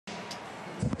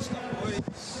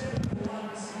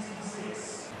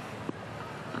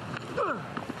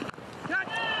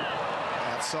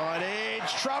Outside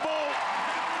edge, trouble.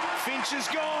 Finch is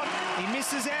gone. He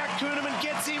misses out. Kuhnemann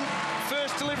gets him.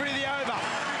 First delivery of the over.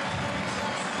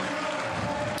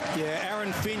 Yeah,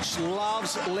 Aaron Finch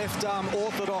loves left-arm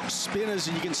orthodox spinners,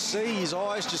 and you can see his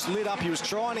eyes just lit up. He was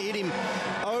trying to hit him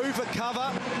over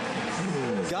cover.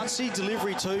 Gutsy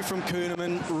delivery too from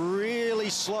Kuhnemann. Really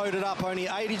slowed it up, only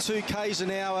 82 k's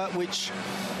an hour, which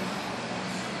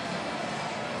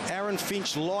Aaron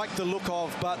Finch liked the look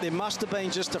of, but there must have been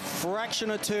just a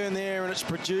fraction of turn there, and it's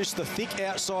produced the thick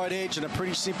outside edge and a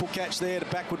pretty simple catch there to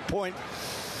backward point.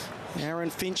 Aaron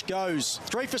Finch goes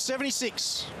 3 for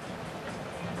 76.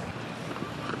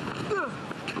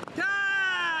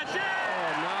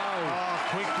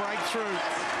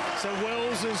 So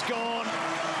Wells is gone.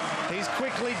 He's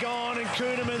quickly gone, and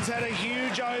Kuhnemann's had a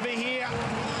huge over here.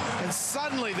 And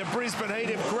suddenly the Brisbane Heat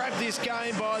have grabbed this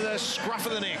game by the scruff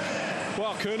of the neck.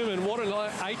 Well, Kuhnemann, what an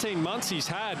 18 months he's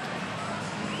had.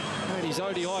 And his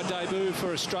ODI debut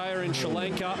for Australia in Sri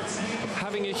Lanka,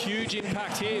 having a huge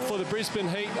impact here for the Brisbane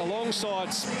Heat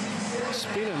alongside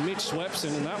spinner Mitch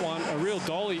Swepson, and that one a real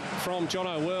dolly from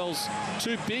Jono Wells.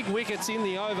 2 big wickets in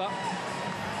the over.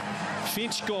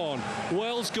 Finch gone,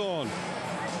 Wells gone.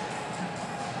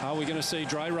 Are we going to see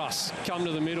Dre Russ come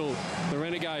to the middle? The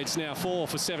Renegades now 4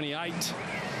 for 78.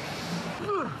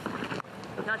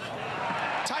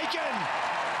 Taken.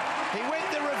 He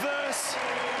went the reverse.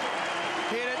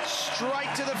 Hit it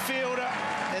straight to the fielder,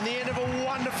 and the end of a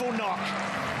wonderful knock.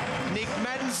 Nick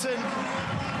Maddinson,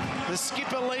 the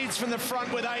skipper, leads from the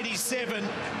front with 87.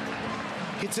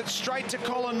 Hits it straight to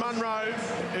Colin Munro,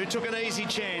 who took an easy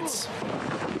chance.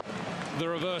 The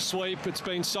reverse sweep, it's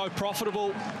been so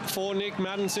profitable for Nick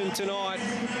Maddinson tonight.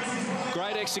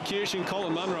 Great execution.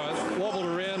 Colin Munro wobbled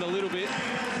around a little bit,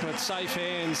 but safe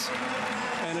hands.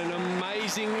 And an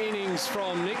amazing innings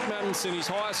from Nick Maddinson, his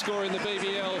highest score in the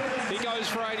BBL. He goes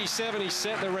for 87. He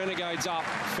set the Renegades up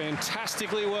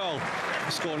fantastically well.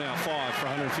 The score now 5 for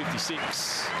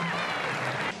 156.